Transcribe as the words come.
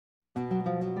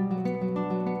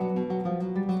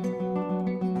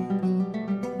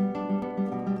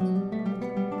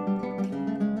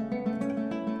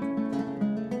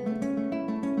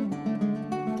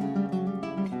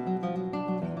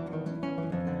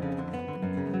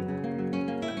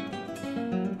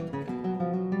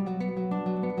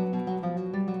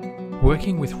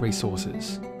Working with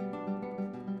resources.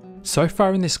 So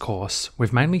far in this course,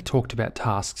 we've mainly talked about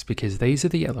tasks because these are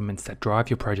the elements that drive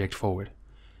your project forward.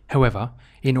 However,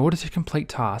 in order to complete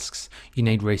tasks, you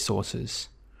need resources.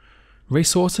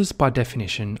 Resources, by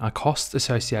definition, are costs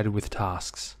associated with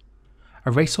tasks. A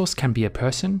resource can be a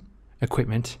person,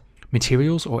 equipment,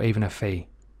 materials, or even a fee.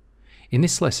 In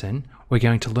this lesson, we're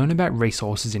going to learn about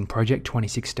resources in Project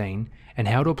 2016 and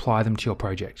how to apply them to your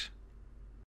project.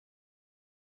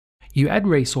 You add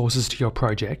resources to your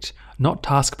project, not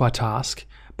task by task,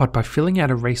 but by filling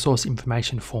out a resource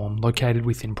information form located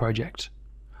within Project.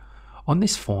 On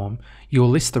this form, you will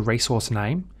list the resource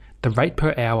name, the rate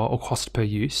per hour or cost per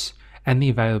use, and the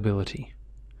availability.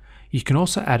 You can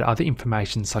also add other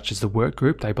information such as the work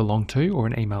group they belong to or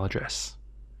an email address.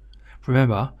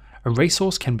 Remember, a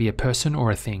resource can be a person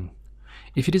or a thing.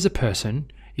 If it is a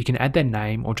person, you can add their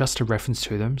name or just a reference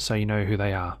to them so you know who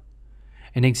they are.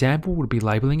 An example would be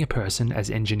labeling a person as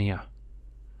engineer.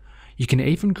 You can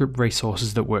even group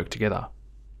resources that work together.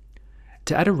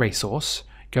 To add a resource,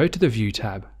 go to the View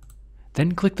tab,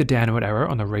 then click the downward arrow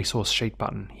on the Resource Sheet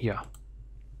button here.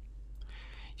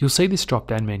 You'll see this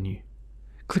drop-down menu.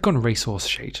 Click on Resource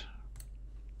Sheet.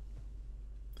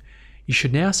 You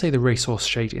should now see the resource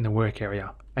sheet in the work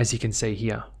area, as you can see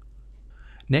here.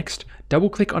 Next,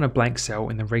 double-click on a blank cell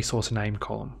in the Resource Name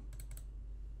column.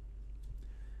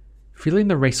 Fill in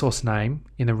the resource name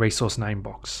in the resource name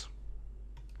box.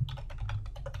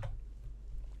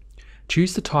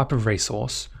 Choose the type of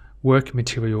resource, work,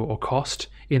 material, or cost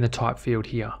in the type field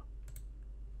here.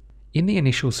 In the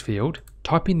initials field,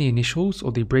 type in the initials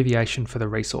or the abbreviation for the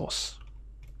resource.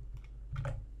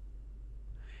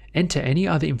 Enter any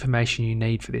other information you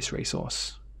need for this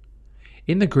resource.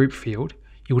 In the group field,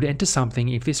 you would enter something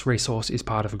if this resource is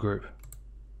part of a group.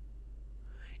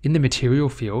 In the material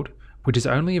field, which is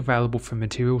only available for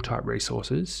material type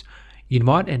resources, you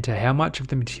might enter how much of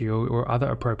the material or other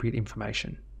appropriate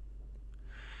information.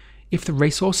 If the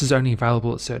resource is only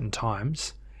available at certain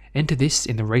times, enter this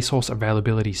in the Resource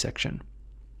Availability section.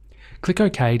 Click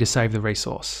OK to save the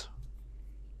resource.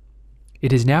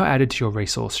 It is now added to your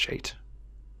resource sheet.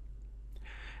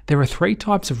 There are three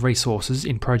types of resources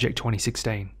in Project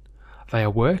 2016. They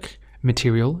are work,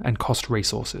 material, and cost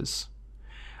resources.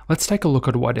 Let's take a look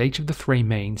at what each of the three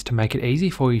means to make it easy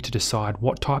for you to decide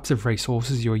what types of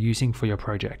resources you're using for your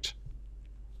project.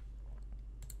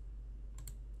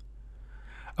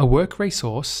 A work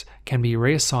resource can be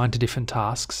reassigned to different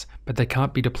tasks, but they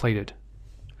can't be depleted.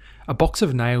 A box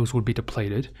of nails would be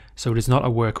depleted, so it is not a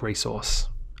work resource.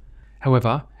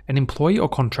 However, an employee or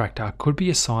contractor could be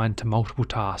assigned to multiple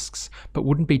tasks, but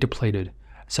wouldn't be depleted,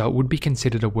 so it would be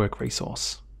considered a work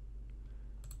resource.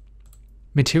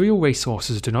 Material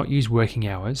resources do not use working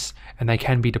hours, and they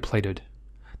can be depleted.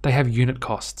 They have unit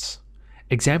costs.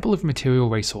 Example of material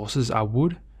resources are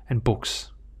wood and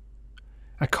books.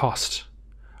 A cost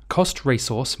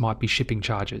resource might be shipping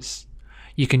charges.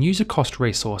 You can use a cost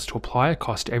resource to apply a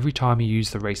cost every time you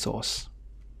use the resource.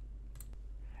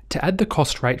 To add the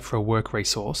cost rate for a work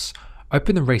resource,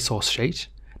 open the resource sheet,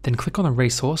 then click on the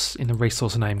resource in the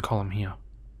resource name column here.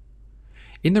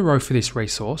 In the row for this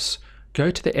resource, go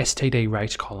to the STD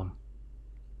rate column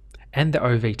and the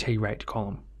OVT rate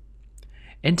column.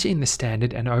 Enter in the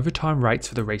standard and overtime rates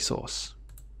for the resource.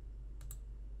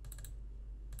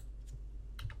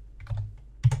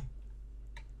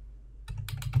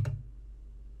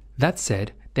 That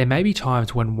said, there may be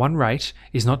times when one rate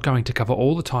is not going to cover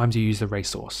all the times you use the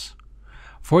resource.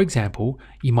 For example,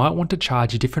 you might want to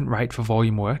charge a different rate for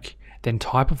volume work, then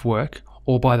type of work,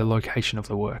 or by the location of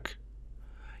the work.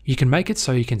 You can make it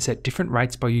so you can set different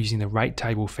rates by using the Rate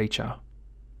Table feature.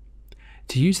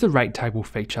 To use the Rate Table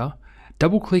feature,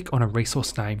 double-click on a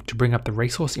resource name to bring up the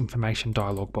Resource Information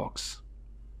dialog box.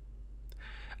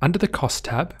 Under the Cost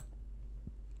tab,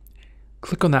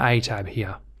 click on the A tab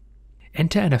here.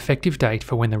 Enter an effective date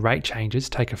for when the rate changes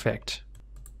take effect.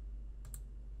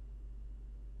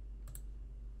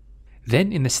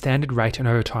 Then in the standard rate and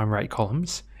overtime rate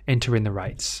columns, enter in the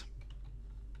rates.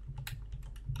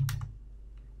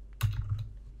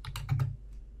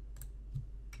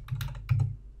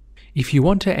 If you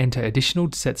want to enter additional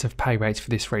sets of pay rates for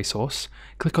this resource,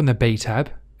 click on the B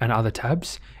tab and other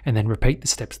tabs, and then repeat the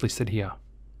steps listed here.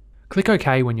 Click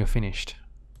OK when you're finished.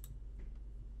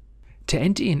 To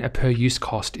enter in a per use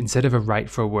cost instead of a rate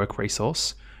for a work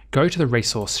resource, go to the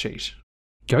resource sheet.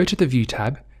 Go to the View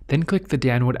tab, then click the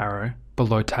downward arrow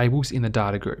below Tables in the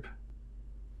data group.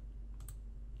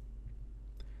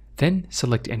 Then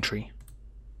select Entry.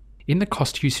 In the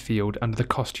Cost Use field under the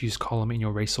Cost Use column in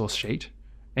your resource sheet,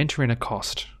 enter in a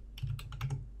cost.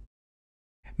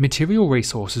 Material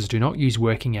resources do not use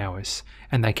working hours,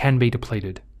 and they can be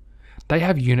depleted. They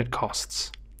have unit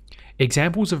costs.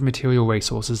 Examples of material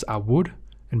resources are wood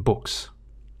and books.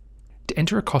 To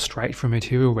enter a cost rate for a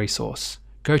material resource,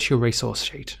 go to your resource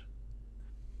sheet.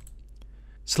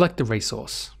 Select the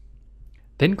resource.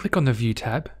 Then click on the View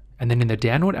tab, and then in the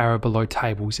downward arrow below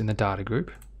Tables in the data group,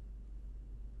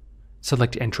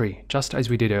 select Entry, just as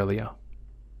we did earlier.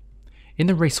 In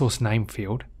the Resource Name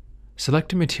field,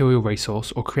 select a material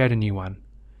resource or create a new one.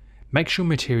 Make sure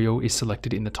material is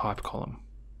selected in the Type column.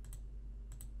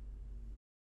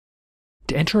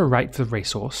 To enter a rate for the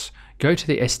resource, go to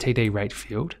the STD rate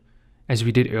field, as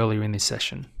we did earlier in this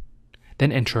session.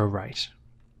 Then enter a rate.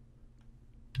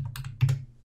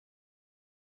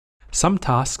 Some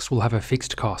tasks will have a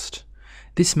fixed cost.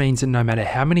 This means that no matter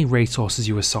how many resources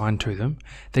you assign to them,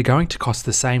 they're going to cost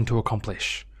the same to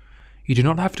accomplish. You do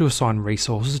not have to assign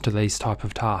resources to these type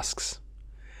of tasks.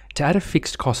 To add a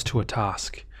fixed cost to a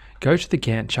task, go to the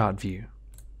Gantt chart view.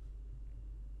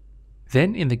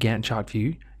 Then in the Gantt chart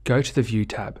view, go to the View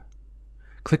tab.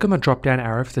 Click on the drop-down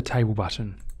arrow for the Table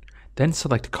button, then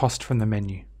select Cost from the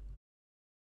menu.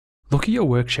 Look at your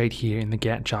worksheet here in the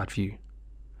Gantt chart view.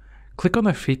 Click on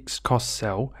the Fixed Cost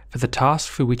cell for the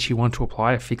task for which you want to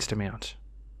apply a fixed amount.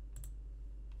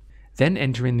 Then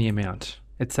enter in the amount.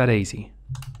 It's that easy.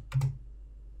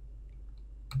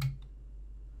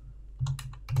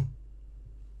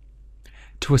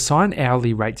 To assign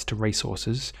hourly rates to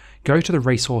resources, go to the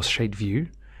Resource Sheet view,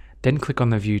 then click on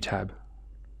the View tab.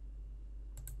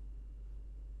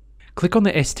 Click on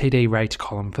the STD rate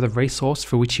column for the resource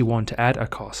for which you want to add a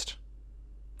cost.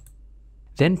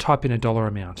 Then type in a dollar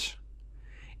amount.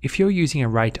 If you're using a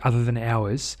rate other than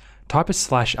hours, type a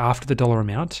slash after the dollar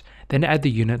amount, then add the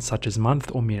units such as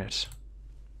month or minute.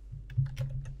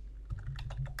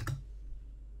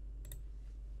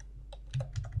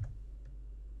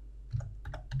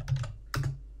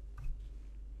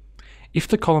 If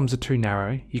the columns are too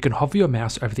narrow, you can hover your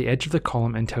mouse over the edge of the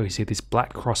column until you see this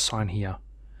black cross sign here.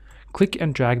 Click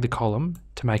and drag the column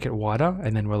to make it wider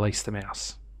and then release the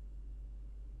mouse.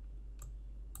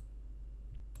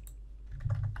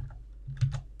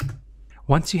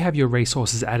 Once you have your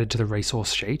resources added to the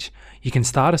resource sheet, you can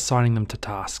start assigning them to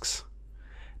tasks.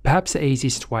 Perhaps the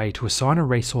easiest way to assign a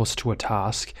resource to a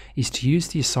task is to use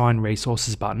the Assign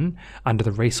Resources button under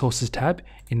the Resources tab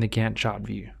in the Gantt chart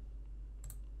view.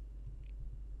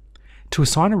 To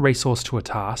assign a resource to a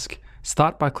task,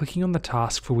 start by clicking on the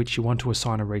task for which you want to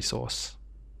assign a resource.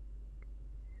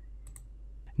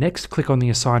 Next, click on the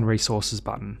Assign Resources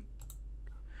button.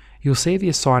 You'll see the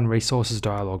Assign Resources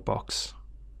dialog box.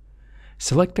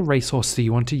 Select the resource that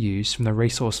you want to use from the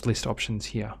resource list options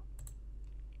here.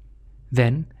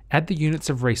 Then, add the units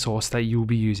of resource that you will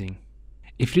be using.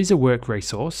 If it is a work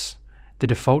resource, the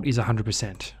default is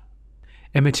 100%.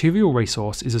 A material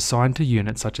resource is assigned to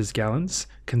units such as gallons,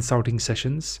 consulting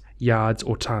sessions, yards,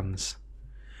 or tons.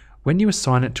 When you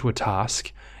assign it to a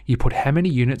task, you put how many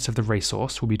units of the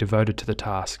resource will be devoted to the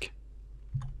task.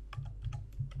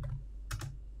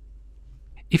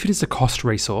 If it is a cost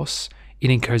resource, it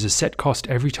incurs a set cost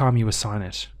every time you assign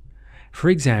it. For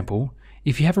example,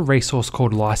 if you have a resource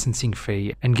called licensing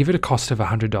fee and give it a cost of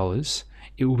 $100,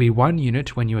 it will be 1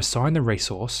 unit when you assign the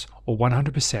resource, or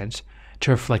 100%, to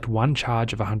reflect one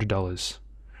charge of $100.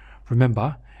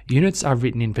 Remember, units are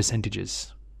written in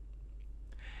percentages.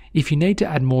 If you need to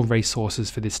add more resources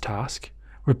for this task,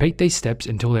 repeat these steps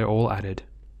until they're all added.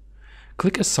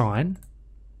 Click Assign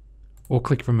or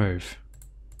click Remove.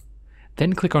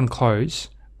 Then click on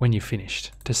Close when you've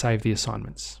finished to save the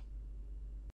assignments.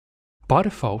 By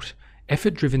default,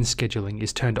 effort-driven scheduling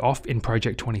is turned off in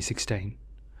Project 2016.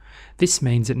 This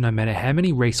means that no matter how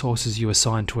many resources you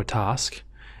assign to a task,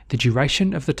 the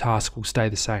duration of the task will stay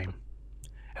the same.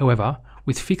 However,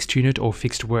 with fixed unit or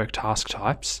fixed work task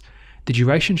types, the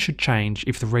duration should change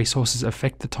if the resources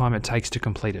affect the time it takes to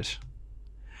complete it.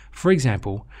 For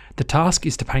example, the task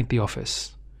is to paint the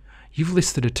office. You've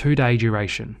listed a 2-day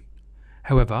duration.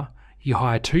 However, you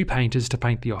hire 2 painters to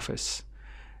paint the office.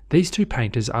 These 2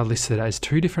 painters are listed as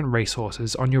 2 different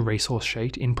resources on your resource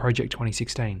sheet in Project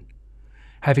 2016.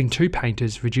 Having 2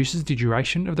 painters reduces the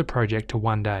duration of the project to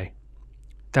 1 day.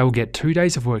 They will get 2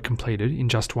 days of work completed in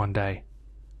just 1 day.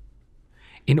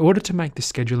 In order to make the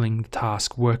scheduling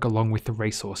task work along with the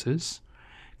resources,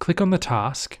 click on the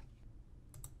task,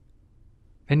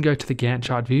 then go to the Gantt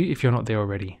chart view if you're not there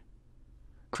already.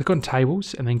 Click on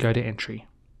Tables and then go to Entry.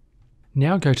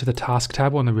 Now go to the Task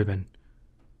tab on the ribbon,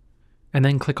 and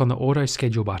then click on the Auto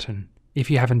Schedule button if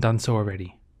you haven't done so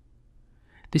already.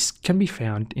 This can be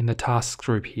found in the Tasks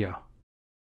group here.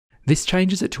 This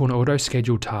changes it to an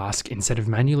auto-scheduled task instead of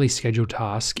manually scheduled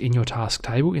task in your task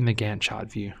table in the Gantt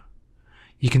chart view.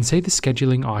 You can see the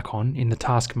scheduling icon in the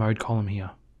task mode column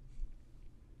here.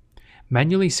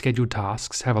 Manually scheduled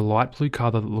tasks have a light blue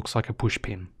colour that looks like a push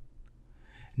pin.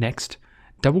 Next,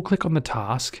 double-click on the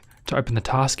task to open the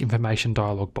task information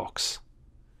dialog box.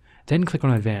 Then click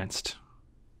on Advanced.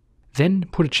 Then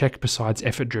put a check besides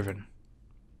effort driven.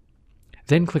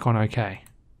 Then click on OK.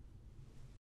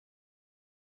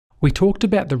 We talked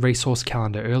about the resource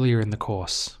calendar earlier in the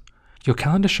course. Your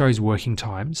calendar shows working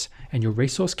times, and your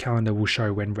resource calendar will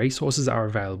show when resources are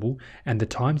available and the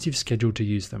times you've scheduled to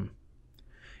use them.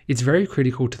 It's very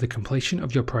critical to the completion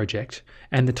of your project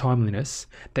and the timeliness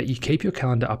that you keep your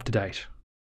calendar up to date.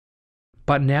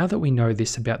 But now that we know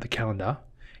this about the calendar,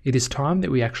 it is time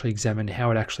that we actually examine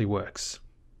how it actually works.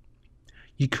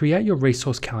 You create your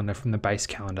resource calendar from the base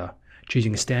calendar,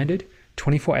 choosing standard,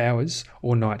 24 hours,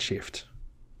 or night shift.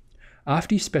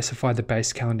 After you specify the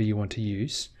base calendar you want to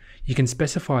use, you can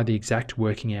specify the exact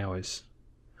working hours.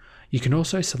 You can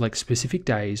also select specific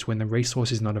days when the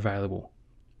resource is not available.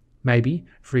 Maybe,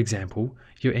 for example,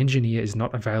 your engineer is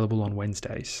not available on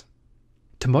Wednesdays.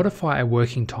 To modify a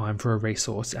working time for a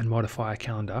resource and modify a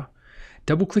calendar,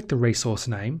 double-click the resource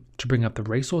name to bring up the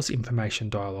Resource Information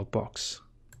dialog box.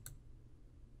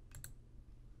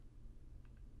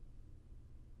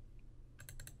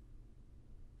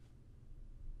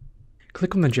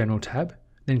 Click on the General tab,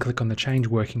 then click on the Change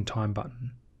Working Time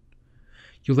button.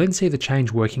 You'll then see the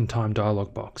Change Working Time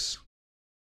dialog box.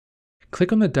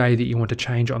 Click on the day that you want to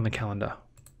change on the calendar.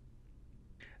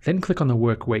 Then click on the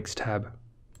Work Weeks tab.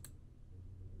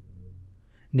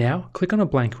 Now click on a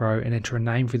blank row and enter a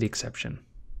name for the exception.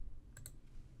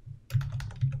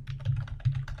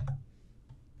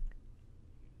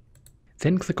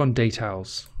 Then click on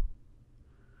Details.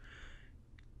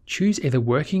 Choose either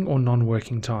working or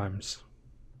non-working times.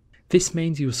 This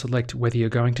means you will select whether you're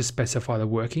going to specify the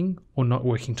working or not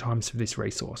working times for this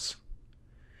resource.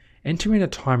 Enter in a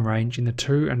time range in the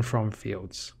to and from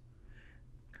fields.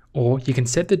 Or you can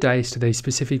set the days to these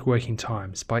specific working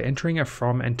times by entering a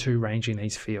from and to range in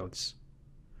these fields.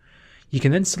 You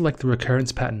can then select the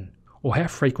recurrence pattern, or how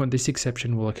frequent this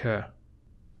exception will occur.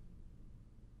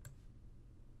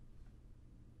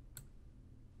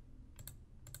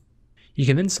 You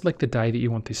can then select the day that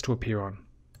you want this to appear on.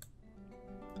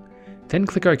 Then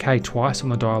click OK twice on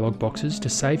the dialog boxes to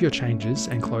save your changes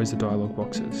and close the dialog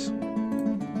boxes.